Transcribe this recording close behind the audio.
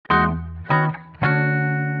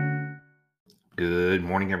Good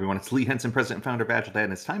morning, everyone. It's Lee Henson, President and Founder of Agile Dad,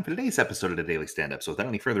 and it's time for today's episode of the Daily Stand Up. So, without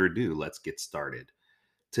any further ado, let's get started.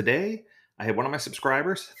 Today, I have one of my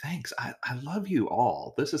subscribers. Thanks. I love you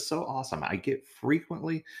all. This is so awesome. I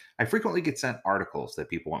frequently get sent articles that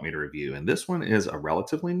people want me to review, and this one is a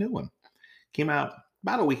relatively new one. Came out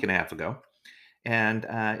about a week and a half ago, and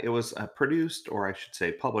it was produced, or I should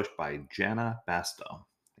say, published by Jenna Bastow.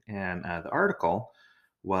 And the article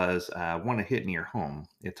was One to Hit Near Home.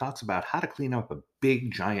 It talks about how to clean up a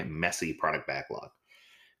big, giant, messy product backlog.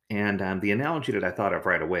 And the analogy that I thought of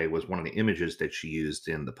right away was one of the images that she used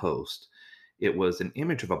in the post. It was an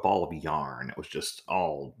image of a ball of yarn. It was just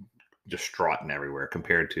all distraught and everywhere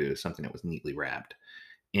compared to something that was neatly wrapped.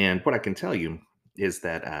 And what I can tell you is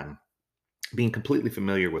that being completely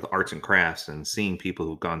familiar with arts and crafts and seeing people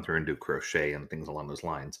who've gone through and do crochet and things along those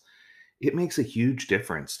lines, it makes a huge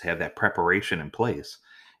difference to have that preparation in place.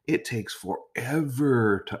 It takes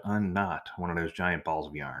forever to unknot one of those giant balls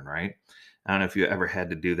of yarn, right? I don't know if you ever had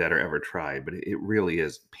to do that or ever tried, but it really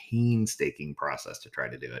is painstaking process to try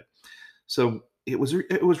to do it. So it was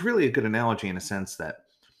really a good analogy in a sense that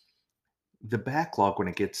the backlog, when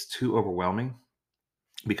it gets too overwhelming,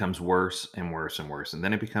 becomes worse and worse and worse. And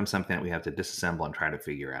then it becomes something that we have to disassemble and try to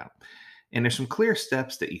figure out. And there's some clear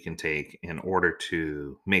steps that you can take in order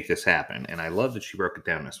to make this happen. And I love that she broke it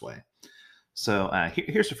down this way. So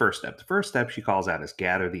here's the first step. The first step she calls out is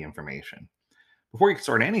gather the information. Before you can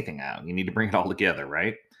sort anything out, you need to bring it all together,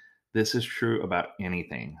 right? This is true about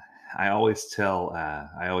anything. I always tell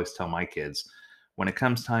my kids, when it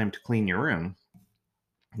comes time to clean your room,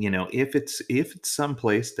 if it's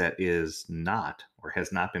someplace that is not or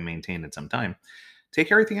has not been maintained in some time,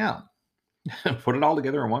 take everything out, put it all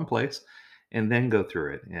together in one place, and then go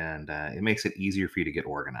through it. And it makes it easier for you to get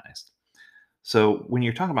organized. So when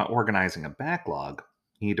you're talking about organizing a backlog,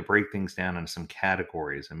 you need to break things down into some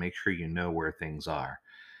categories and make sure you know where things are.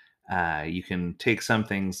 You can take some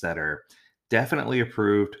things that are definitely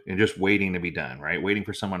approved and just waiting to be done, right? Waiting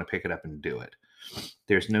for someone to pick it up and do it.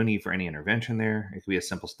 There's no need for any intervention there. It could be a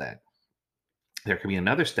simple stack. There could be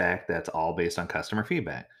another stack that's all based on customer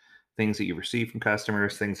feedback. Things that you receive from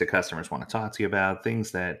customers, things that customers want to talk to you about,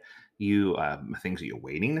 things that you're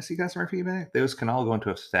waiting to see customer feedback. Those can all go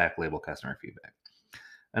into a stack labeled customer feedback.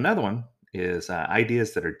 Another one is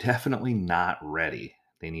ideas that are definitely not ready.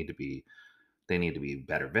 They need to be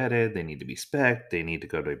better vetted. They need to be spec'd. They need to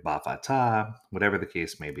go to Bafata, whatever the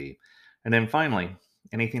case may be. And then finally,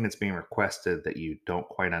 anything that's being requested that you don't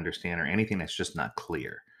quite understand or anything that's just not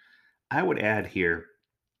clear. I would add here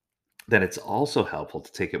that it's also helpful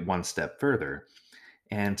to take it one step further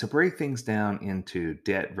and to break things down into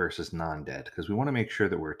debt versus non debt, because we want to make sure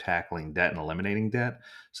that we're tackling debt and eliminating debt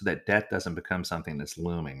so that debt doesn't become something that's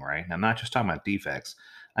looming, right? And I'm not just talking about defects,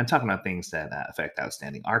 I'm talking about things that affect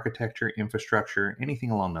outstanding architecture, infrastructure,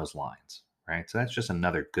 anything along those lines, right? So that's just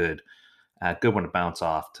another good one to bounce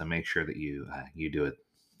off to make sure that you do it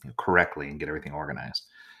correctly and get everything organized.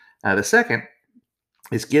 The second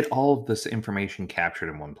is get all of this information captured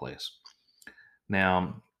in one place.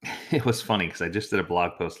 Now, it was funny because I just did a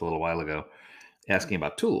blog post a little while ago asking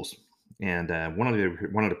about tools, and one of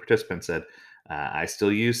the participants said, "I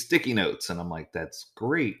still use sticky notes," and I'm like, "That's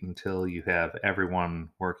great until you have everyone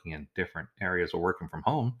working in different areas or working from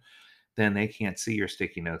home. Then they can't see your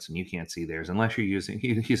sticky notes and you can't see theirs unless you're using."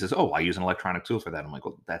 He says, "Oh, I use an electronic tool for that." I'm like,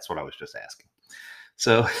 "Well, that's what I was just asking."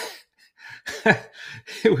 So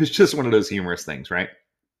it was just one of those humorous things, right?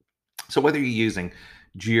 So whether you're using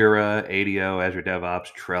Jira, ADO, Azure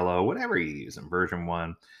DevOps, Trello, whatever you're using, version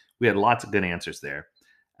one, we had lots of good answers there.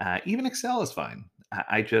 Even Excel is fine.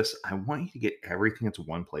 I want you to get everything into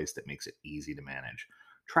one place that makes it easy to manage.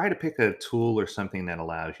 Try to pick a tool or something that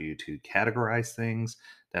allows you to categorize things,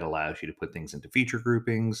 that allows you to put things into feature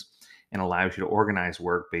groupings, and allows you to organize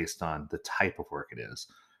work based on the type of work it is.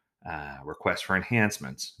 Requests for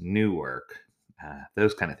enhancements, new work,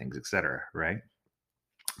 those kind of things, etc. Right?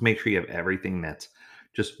 Make sure you have everything that's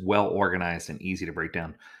just well organized and easy to break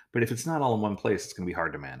down. But if it's not all in one place, it's going to be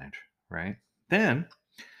hard to manage, right? Then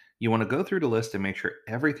you want to go through the list and make sure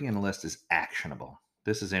everything in the list is actionable.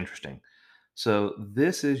 This is interesting. So,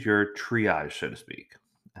 this is your triage, so to speak.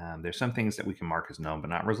 There's some things that we can mark as known but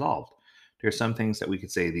not resolved. There's some things that we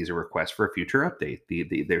could say these are requests for a future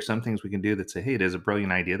update. There's some things we can do that say, hey, it is a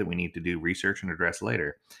brilliant idea that we need to do research and address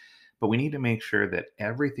later. But we need to make sure that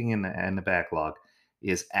everything in the backlog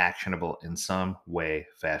is actionable in some way,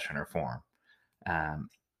 fashion, or form. Um,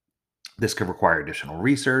 this could require additional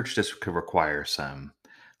research. This could require some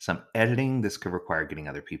editing. This could require getting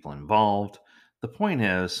other people involved. The point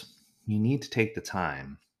is, you need to take the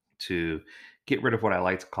time to get rid of what I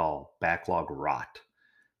like to call backlog rot.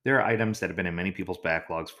 There are items that have been in many people's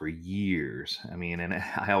backlogs for years. I mean, and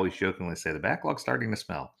I always jokingly say the backlog's starting to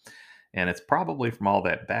smell. And it's probably from all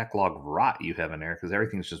that backlog rot you have in there because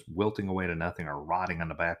everything's just wilting away to nothing or rotting on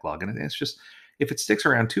the backlog. And it's just, if it sticks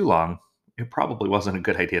around too long, it probably wasn't a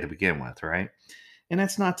good idea to begin with, right? And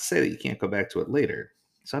that's not to say that you can't go back to it later.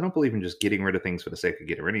 So I don't believe in just getting rid of things for the sake of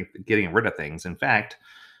getting rid of things. In fact,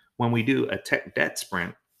 when we do a tech debt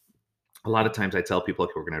sprint, a lot of times I tell people,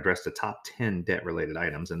 okay, we're going to address the top 10 debt related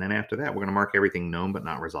items. And then after that, we're going to mark everything known but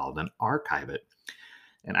not resolved and archive it.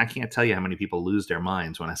 And I can't tell you how many people lose their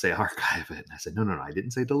minds when I say archive it. And I said, no, no, no, I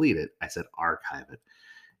didn't say delete it. I said archive it.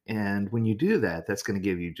 And when you do that, that's going to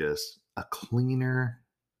give you just a cleaner,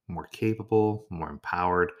 more capable, more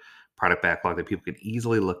empowered product backlog that people can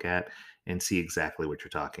easily look at and see exactly what you're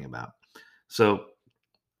talking about. So,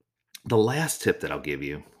 the last tip that I'll give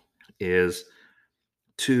you is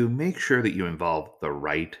to make sure that you involve the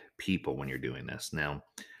right people when you're doing this. Now,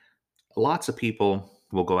 lots of people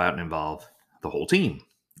will go out and involve the whole team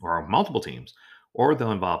or multiple teams, or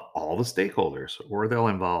they'll involve all the stakeholders, or they'll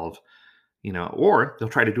involve, or they'll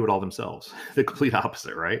try to do it all themselves. The complete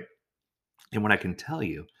opposite, right? And what I can tell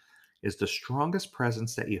you is the strongest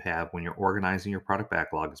presence that you have when you're organizing your product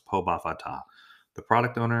backlog is Pobaf Fatah, the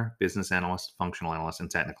product owner, business analyst, functional analyst, and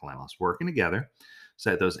technical analyst working together so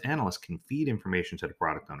that those analysts can feed information to the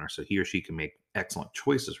product owner so he or she can make excellent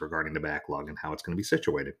choices regarding the backlog and how it's going to be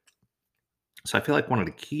situated. So I feel like one of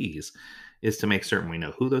the keys is to make certain we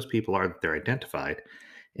know who those people are, that they're identified,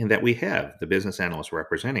 and that we have the business analyst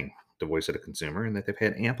representing the voice of the consumer, and that they've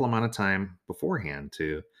had ample amount of time beforehand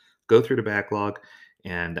to go through the backlog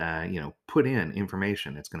and put in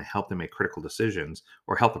information that's going to help them make critical decisions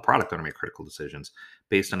or help the product owner make critical decisions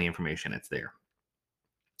based on the information that's there.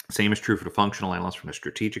 Same is true for the functional analyst from a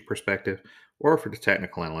strategic perspective, or for the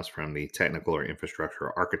technical analyst from the technical or infrastructure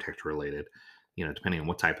or architecture related, depending on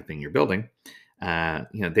what type of thing you're building.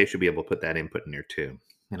 They should be able to put that input in there too.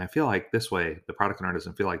 And I feel like this way, the product owner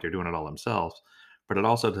doesn't feel like they're doing it all themselves, but it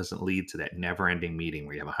also doesn't lead to that never ending meeting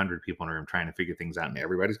where you have 100 people in a room trying to figure things out and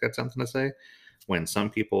everybody's got something to say. When some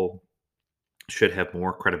people should have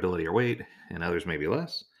more credibility or weight and others maybe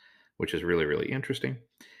less, which is really, really interesting.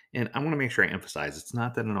 And I want to make sure I emphasize it's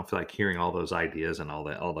not that I don't feel like hearing all those ideas and all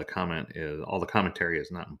the commentary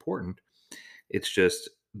is not important. It's just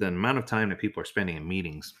the amount of time that people are spending in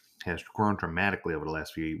meetings has grown dramatically over the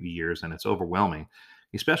last few years, and it's overwhelming,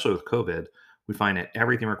 especially with COVID. We find that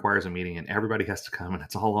everything requires a meeting and everybody has to come and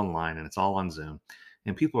it's all online and it's all on Zoom.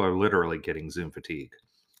 And people are literally getting Zoom fatigue.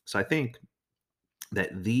 So I think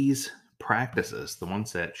that these practices, the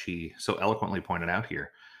ones that she so eloquently pointed out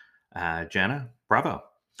here, Jenna, bravo.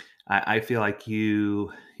 I feel like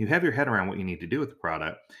you have your head around what you need to do with the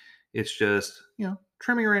product. It's just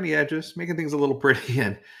trimming around the edges, making things a little pretty,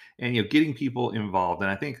 and getting people involved. And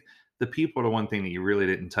I think the people are the one thing that you really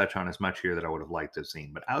didn't touch on as much here that I would have liked to have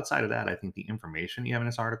seen. But outside of that, I think the information you have in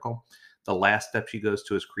this article, the last step she goes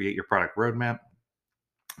to is create your product roadmap.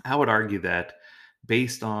 I would argue that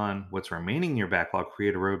based on what's remaining in your backlog,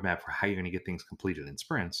 create a roadmap for how you're going to get things completed in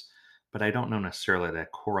sprints. But I don't know necessarily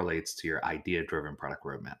that correlates to your idea driven product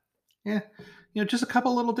roadmap. Yeah, just a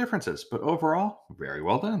couple little differences, but overall, very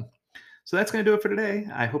well done. So that's going to do it for today.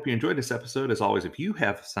 I hope you enjoyed this episode. As always, if you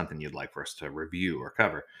have something you'd like for us to review or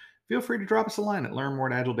cover, feel free to drop us a line at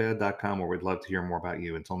learnmore@agiledad.com, where we'd love to hear more about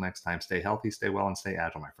you. Until next time, stay healthy, stay well, and stay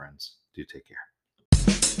agile, my friends. Do take care.